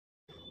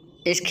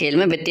इस खेल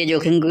में वित्तीय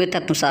जोखिम के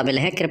तत्व शामिल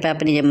हैं, कृपया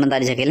अपनी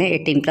जिम्मेदारी से खेलें।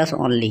 18+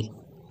 ओनली।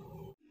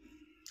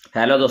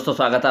 हेलो दोस्तों,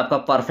 स्वागत है आपका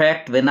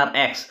परफेक्ट विनर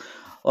एक्स।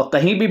 और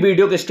कहीं भी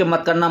वीडियो को स्किप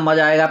मत करना,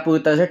 मजा आएगा पूरी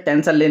तरह से।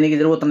 टेंशन लेने की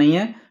जरूरत नहीं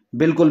है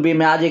बिल्कुल भी।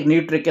 मैं आज एक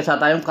न्यू ट्रिक के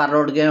साथ आया हूँ।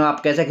 कारोलेट गेम आप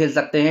कैसे खेल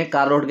सकते हैं,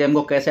 कारोलेट गेम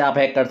को कैसे आप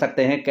हैक कर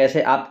सकते हैं,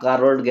 कैसे आप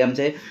कारोलेट गेम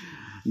से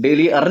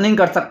डेली अर्निंग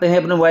कर सकते हैं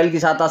अपने मोबाइल की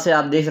सहायता से।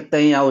 आप देख सकते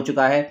हैं यहाँ हो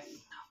चुका है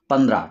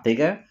 15। ठीक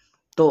है,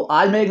 तो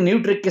आज मैं एक न्यू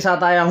ट्रिक के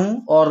साथ आया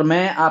हूँ और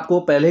मैं आपको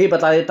पहले ही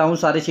बता देता हूँ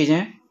सारी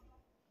चीज़ें।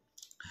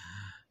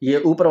 ये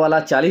ऊपर वाला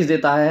 40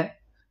 देता है,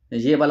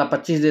 ये वाला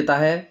 25 देता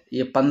है,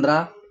 ये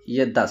 15,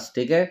 ये 10।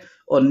 ठीक है,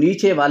 और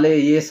नीचे वाले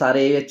ये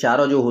सारे ये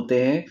चारों जो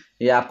होते हैं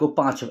ये आपको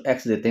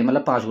 5x देते हैं,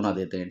 मतलब 5 गुना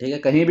देते हैं। ठीक है,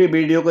 कहीं भी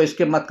वीडियो को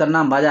स्किप मत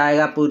करना, मजा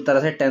आएगा पूरी तरह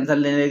से। टेंशन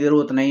लेने की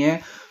जरूरत नहीं है।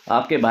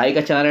 आपके भाई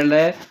का चैनल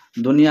है,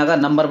 दुनिया का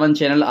नंबर 1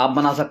 चैनल आप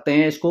बना सकते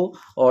हैं इसको।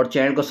 और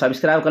चैनल को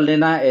सब्सक्राइब कर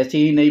लेना, ऐसी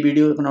ही नई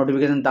वीडियो का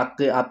नोटिफिकेशन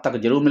तक आप तक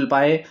जरूर मिल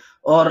पाए।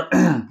 और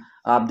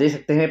आप देख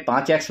सकते हैं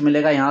 5x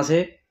मिलेगा यहाँ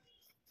से।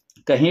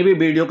 कहीं भी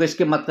वीडियो को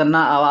इसके मत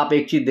करना। अब आप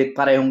एक चीज़ देख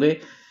पा रहे होंगे,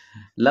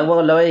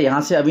 लगभग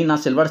यहाँ से अभी ना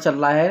सिल्वर चल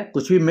रहा है,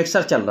 कुछ भी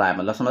मिक्सर चल रहा है,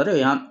 मतलब समझ रहे हो।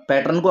 यहाँ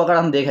पैटर्न को अगर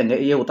हम देखेंगे,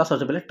 ये होता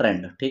सबसे पहले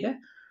ट्रेंड। ठीक है,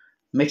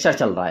 मिक्सर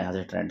चल रहा है यहाँ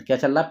से। ट्रेंड क्या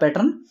चल रहा है,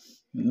 पैटर्न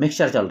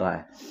मिक्सर चल रहा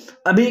है।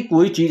 अभी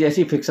कोई चीज़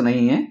ऐसी फिक्स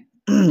नहीं है।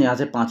 यहाँ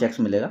से 5x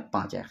मिलेगा,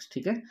 5x।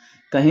 ठीक है,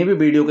 कहीं भी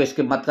वीडियो को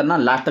इसके मत करना,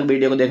 लास्ट तक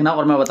वीडियो को देखना।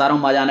 और मैं बता रहा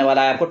हूँ मजा आने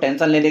वाला है आपको,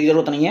 टेंशन लेने की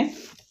जरूरत नहीं है।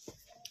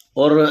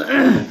 और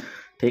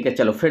ठीक है,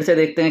 चलो फिर से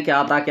देखते हैं क्या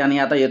आता क्या नहीं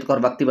आता। ये तो हर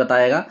वक्त ही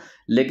बताएगा,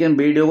 लेकिन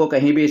वीडियो को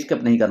कहीं भी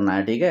स्किप नहीं करना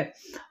है। ठीक है,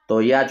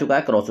 तो ये आ चुका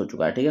है, क्रॉस हो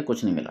चुका है। ठीक है,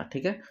 कुछ नहीं मिला।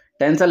 ठीक है,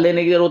 टेंशन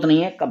लेने की जरूरत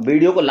नहीं है।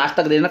 वीडियो को लास्ट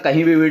तक देना,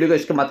 कहीं भी वीडियो को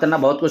स्किप मत करना।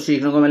 बहुत कुछ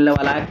सीखने को मिलने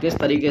वाला है। किस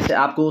तरीके से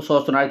आपको 100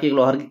 सुनार की एक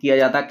लोहर की किया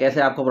जाता है,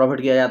 कैसे आपको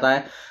प्रॉफिट किया जाता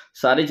है,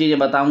 सारी चीज़ें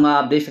बताऊंगा।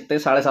 आप देख सकते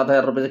हैं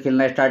 7,500 रुपये से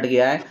खेलना स्टार्ट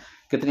किया है,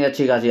 कितनी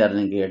अच्छी खासी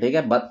अर्निंग की है। ठीक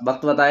है,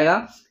 वक्त बताएगा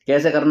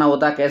कैसे करना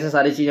होता है, कैसे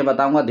सारी चीज़ें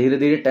बताऊंगा धीरे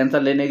धीरे।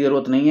 टेंशन लेने की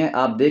जरूरत नहीं है।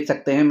 आप देख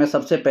सकते हैं, मैं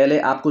सबसे पहले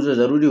आपको जो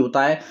ज़रूरी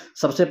होता है,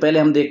 सबसे पहले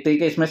हम देखते हैं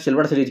कि इसमें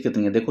सिल्वर सीरीज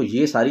कितनी है। देखो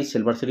ये सारी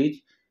सिल्वर सीरीज,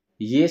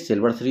 ये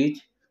सिल्वर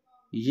सीरीज,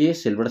 ये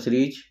सिल्वर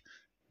सीरीज,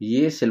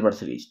 ये सिल्वर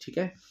सीरीज। ठीक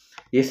है,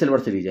 ये सिल्वर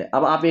सीरीज है।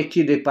 अब आप एक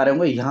चीज़ देख पा रहे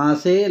होंगे, यहाँ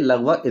से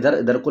लगभग इधर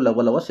इधर को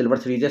लगभग सिल्वर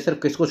सीरीज है।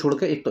 सिर्फ किसको छोड़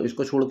के, एक तो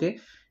इसको छोड़ के,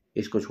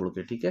 इसको छोड़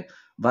के। ठीक है,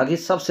 बाकी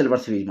सब सिल्वर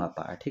सीरीज में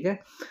आता है। ठीक है,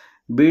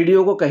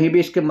 वीडियो को कहीं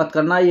भी स्किप मत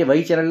करना। ये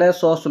वही चैनल है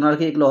 100 सुनार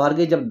की एक लोहार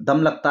की, जब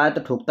दम लगता है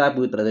तो ठोकता है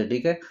पूरी तरह से।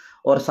 ठीक है,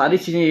 और सारी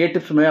चीज़ें ये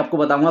टिप्स मैं आपको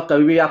बताऊंगा।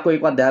 कभी भी आपको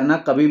एक बात ध्यान रखना,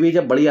 कभी भी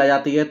जब बड़ी आ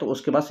जाती है तो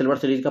उसके बाद सिल्वर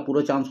सीरीज का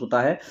पूरा चांस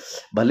होता है।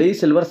 भले ही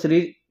सिल्वर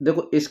सीरीज,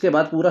 देखो इसके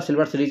बाद पूरा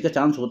सिल्वर सीरीज का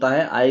चांस होता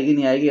है। आएगी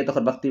नहीं आएगी ये तो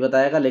हर वक्त ही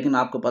बताएगा, लेकिन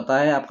आपको पता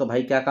है आपका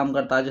भाई क्या काम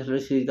करता है, जो सिल्वर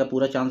सीरीज का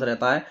पूरा चांस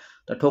रहता है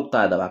तो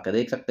ठोकता है दबा के।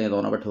 देख सकते हैं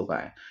दोनों पे ठोका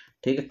है।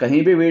 ठीक है,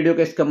 कहीं भी वीडियो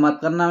को स्किप मत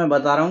करना, मैं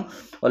बता रहा हूँ,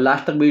 और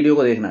लास्ट तक वीडियो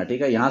को देखना है।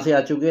 ठीक है, यहाँ से आ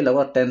चुकी है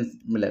लगभग 10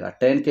 मिलेगा,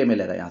 10K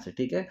मिलेगा यहाँ से।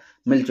 ठीक है,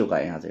 मिल चुका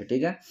है यहाँ से।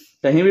 ठीक है,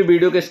 कहीं भी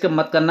वीडियो को स्किप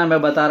मत करना,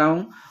 मैं बता रहा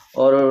हूँ।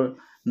 और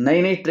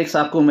नई नई ट्रिक्स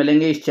आपको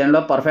मिलेंगे इस चैनल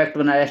पर। परफेक्ट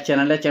विनरx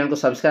चैनल है, चैनल को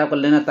सब्सक्राइब कर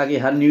लेना ताकि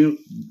हर न्यू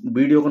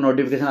वीडियो को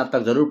नोटिफिकेशन आप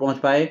तक जरूर पहुँच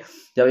पाए।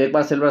 जब एक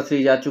बार सिल्वर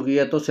सीरीज आ चुकी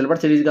है तो सिल्वर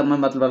सीरीज का मैं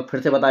मतलब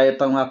फिर से बता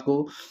देता हूँ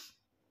आपको।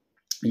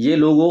 ये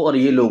लोगो और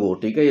ये लोगो,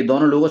 ठीक है, ये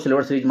दोनों लोगो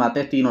सिल्वर सीरीज में आते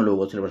हैं, तीनों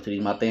लोगो सिल्वर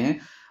सीरीज में आते हैं।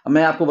 अब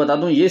मैं आपको बता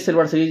दूं, ये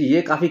सिल्वर सीरीज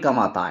ये काफ़ी कम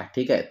आता है।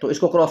 ठीक है, तो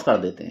इसको क्रॉस कर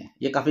देते हैं,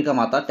 ये काफ़ी कम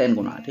आता है, 10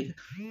 गुना है। ठीक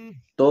है,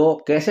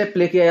 तो कैसे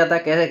प्ले किया जाता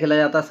है, कैसे खेला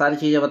जाता है, सारी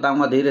चीज़ें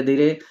बताऊंगा धीरे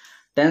धीरे।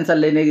 टेंशन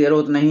लेने की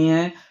जरूरत नहीं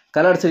है।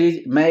 कलर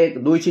सीरीज मैं एक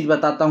दो ही चीज़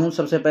बताता हूँ।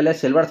 सबसे पहले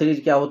सिल्वर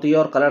सीरीज क्या होती है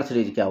और कलर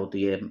सीरीज क्या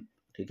होती है।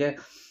 ठीक है,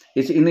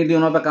 इन्हीं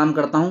दोनों पर काम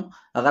करता हूँ।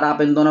 अगर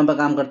आप इन दोनों पर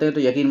काम करते हैं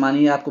तो यकीन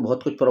मानिए आपको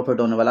बहुत कुछ प्रॉफिट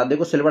होने वाला।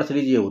 देखो सिल्वर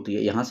सीरीज ये होती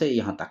है यहाँ से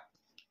यहाँ तक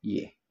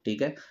ये।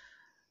 ठीक है,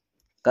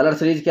 कलर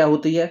सीरीज क्या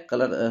होती है,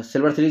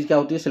 सिल्वर सीरीज क्या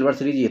होती है, सिल्वर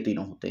सीरीज ये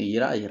तीनों होते हैं, ये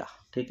रहा।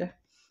 ठीक है,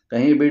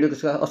 कहीं वीडियो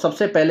किसका। और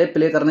सबसे पहले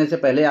प्ले करने से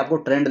पहले आपको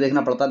ट्रेंड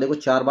देखना पड़ता है। देखो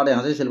 4 बार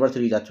यहाँ से सिल्वर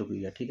सीरीज आ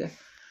चुकी है। ठीक है,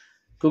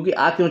 क्योंकि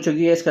आ क्यों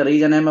चुकी है इसका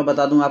रीजन है, मैं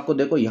बता दूं आपको।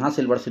 देखो यहाँ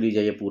सिल्वर सीरीज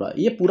है,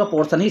 ये पूरा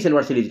पोर्शन ही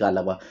सिल्वर सीरीज का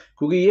अलग हुआ,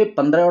 क्योंकि ये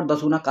 15 और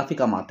 10 गुना काफ़ी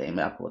कम आते हैं,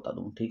 मैं आपको बता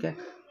दूँ। ठीक है,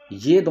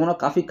 ये दोनों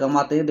काफ़ी कम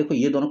आते हैं। देखो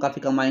ये दोनों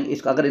काफ़ी कम आएंगे।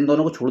 इसका अगर इन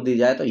दोनों को छोड़ दी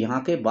जाए तो यहाँ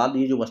के बाद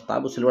ये जो बचता है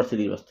वो सिल्वर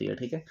सीरीज बचती है।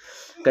 ठीक है,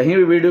 कहीं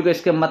भी वीडियो को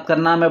स्किप मत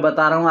करना, मैं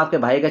बता रहा हूँ। आपके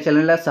भाई का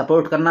चैनल है,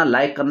 सपोर्ट करना,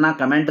 लाइक करना,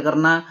 कमेंट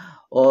करना।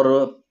 और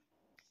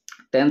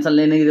टेंशन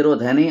लेने की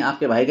जरूरत है नहीं,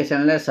 आपके भाई के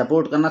चैनल है,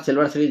 सपोर्ट करना।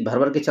 सिल्वर सीरीज भर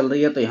भर के चल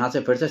रही है, तो यहाँ से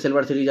फिर से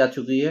सिल्वर सीरीज आ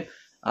चुकी है,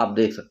 आप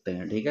देख सकते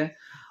हैं। ठीक है,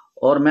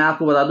 और मैं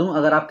आपको बता दूं,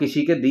 अगर आप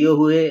किसी के दिए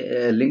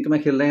हुए लिंक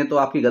में खेल रहे हैं तो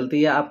आपकी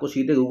गलती है। आपको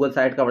सीधे गूगल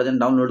साइट का वर्जन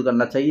डाउनलोड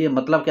करना चाहिए।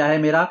 मतलब क्या है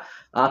मेरा,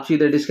 आप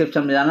सीधे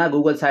डिस्क्रिप्शन में जाना,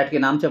 गूगल साइट के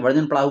नाम से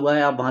वर्जन पड़ा हुआ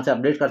है, आप वहां से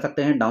अपडेट कर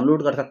सकते हैं,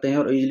 डाउनलोड कर सकते हैं,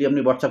 और इजीली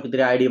अपनी व्हाट्सएप की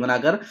तरह आईडी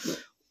बनाकर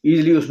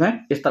इजीली उसमें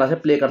इस तरह से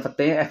प्ले कर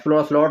सकते हैं।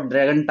 एक्सप्लोर स्लॉट,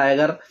 ड्रैगन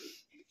टाइगर,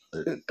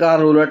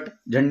 कारोलेट,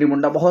 झंडी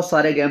मुंडा, बहुत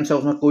सारे गेम्स है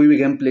उसमें, कोई भी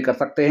गेम प्ले कर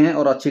सकते हैं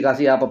और अच्छी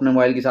खासी आप अपने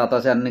मोबाइल की सहायता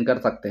से अर्निंग कर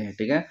सकते हैं।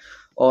 ठीक है,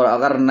 और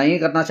अगर नहीं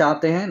करना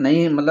चाहते हैं,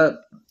 नहीं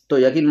मतलब, तो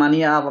यकीन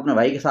मानिए आप अपने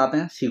भाई के साथ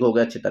हैं,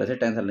 सीखोगे अच्छी तरह से,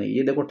 टेंशन नहीं।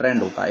 ये देखो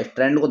ट्रेंड होता है, इस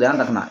ट्रेंड को ध्यान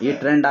रखना, ये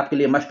ट्रेंड आपके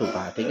लिए मस्ट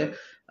होता है। ठीक है,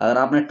 अगर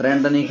आपने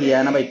ट्रेंड नहीं किया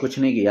है ना भाई, कुछ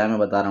नहीं किया है, मैं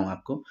बता रहा हूँ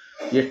आपको,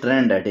 ये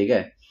ट्रेंड है, ठीक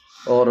है।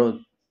 और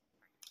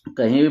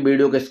कहीं भी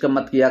वीडियो को स्किप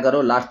मत किया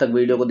करो, लास्ट तक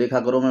वीडियो को देखा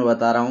करो, मैं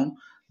बता रहा हूँ।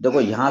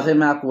 देखो यहाँ से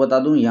मैं आपको बता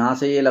दूं, यहाँ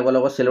से ये लगभग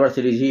लगभग सिल्वर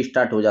सीरीज ही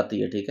स्टार्ट हो जाती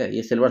है, ठीक है।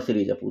 ये सिल्वर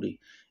सीरीज है पूरी,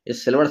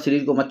 इस सिल्वर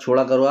सीरीज को मत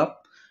छोड़ा करो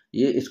आप,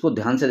 ये इसको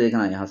ध्यान से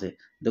देखना है। यहाँ से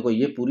देखो,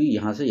 ये पूरी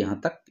यहाँ से यहाँ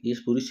तक ये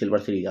पूरी सिल्वर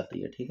सीरीज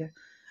आती है, ठीक है।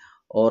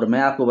 और मैं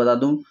आपको बता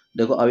दूं,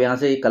 देखो अब यहाँ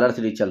से ये कलर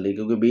सीरीज चल रही है,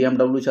 क्योंकि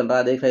BMW चल रहा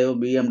है, देख रहे हो,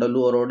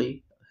 BMW और ऑडी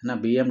है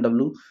ना,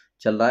 BMW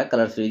चल रहा है,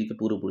 कलर सीरीज के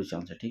पूरी पूरी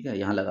चांस है, ठीक है।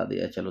 यहाँ लगा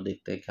दिया, चलो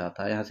देखते हैं क्या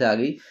आता है। यहाँ से आ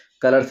गई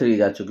कलर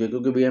सीरीज आ चुकी है,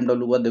 क्योंकि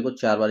BMW का देखो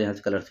 4 बार यहाँ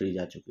से कलर सीरीज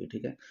आ चुकी है,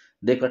 ठीक है।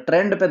 देखो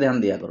ट्रेंड पे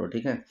ध्यान दिया करो,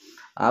 ठीक है।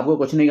 आपको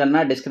कुछ नहीं करना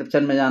है,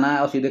 डिस्क्रिप्शन में जाना है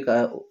और सीधे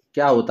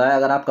क्या होता है,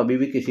 अगर आप कभी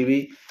भी किसी भी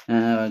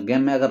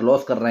गेम में अगर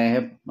लॉस कर रहे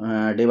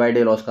हैं, डे बाई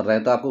डे लॉस कर रहे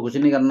हैं, तो आपको कुछ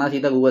नहीं करना,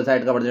 सीधा गूगल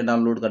साइट का वर्जन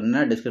डाउनलोड कर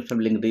लेना, डिस्क्रिप्शन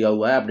में लिंक दिया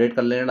हुआ है, अपडेट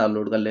कर लेना,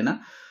 डाउनलोड कर लेना,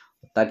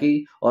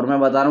 ताकि, और मैं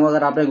बता रहा हूँ,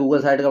 अगर आपने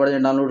गूगल साइट का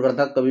वर्जन डाउनलोड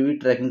करता कभी भी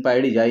ट्रैकिंग पे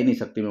आईडी जा ही नहीं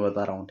सकती, मैं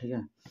बता रहा हूँ, ठीक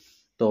है।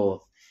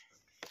 तो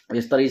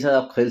इस तरीके से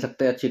आप खेल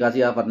सकते हैं, अच्छी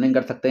खासी आप अर्निंग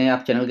कर सकते हैं।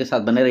 आप चैनल के साथ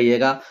बने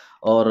रहिएगा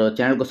और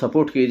चैनल को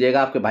सपोर्ट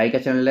कीजिएगा। आपके भाई का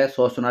चैनल है,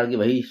 100 सुनार की,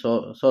 वही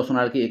 100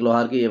 सुनार की 1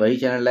 लोहार की, ये वही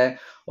चैनल है।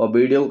 और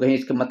वीडियो को कहीं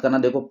इसके मत करना।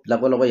 देखो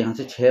लगभग लगभग यहाँ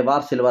से 6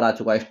 बार सिल्वर आ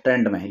चुका है इस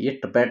ट्रेंड में। ये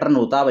पैटर्न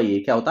होता है भाई, ये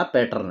क्या होता है,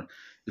 पैटर्न,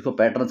 इसको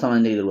पैटर्न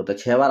समझने की जरूरत है।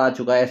 6 बार आ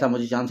चुका है, ऐसा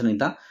मुझे चांस नहीं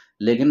था,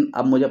 लेकिन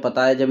अब मुझे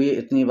पता है जब ये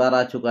इतनी बार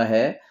आ चुका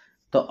है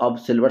तो अब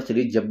सिल्वर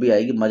सीरीज जब भी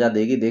आएगी मजा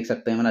देगी, देख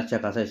सकते हैं। मैंने अच्छा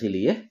खासा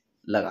इसीलिए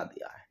लगा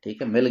दिया है,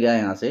 ठीक है, मिल गया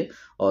यहाँ से।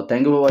 और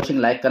thank you for watching,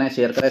 like करें,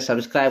 शेयर करें,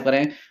 सब्सक्राइब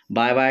करें।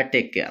 Bye bye,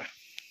 take care.